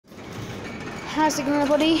How's it going,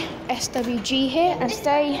 everybody? SWG here, and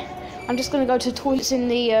today I'm just going to go to the toilets in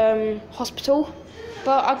the hospital.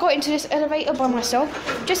 But I got into this elevator by myself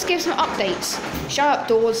just to give some updates. Shut up,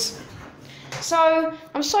 doors. So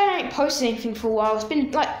I'm sorry I ain't posted anything for a while. It's been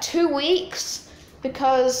like 2 weeks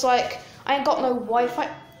because I ain't got no Wi-Fi.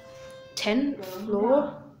 10th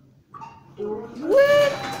floor.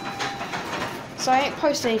 What? So I ain't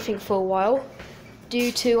posted anything for a while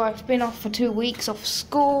due to I've been off for 2 weeks off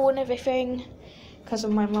school and everything because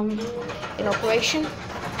of my mum in operation.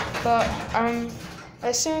 But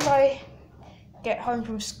as soon as I get home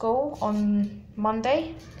from school on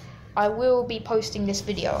Monday, I will be posting this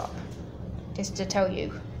video up just to tell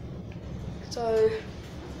you. So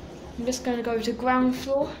I'm just going to go to ground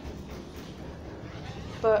floor.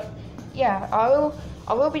 But yeah,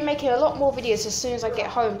 I will be making a lot more videos as soon as I get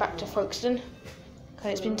home back to Folkestone.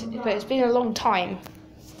 But it's been a long time.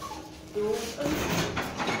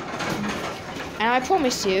 And I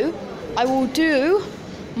promise you, I will do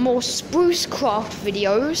more spruce craft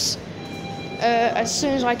videos as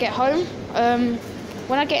soon as I get home.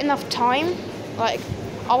 When I get enough time,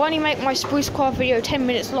 I'll only make my spruce craft video 10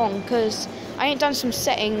 minutes long because I ain't done some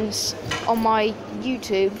settings on my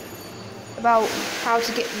YouTube about how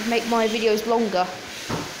to make my videos longer.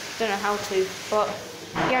 Don't know how to, but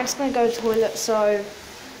yeah, I'm just gonna go to the toilet, so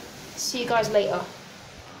see you guys later.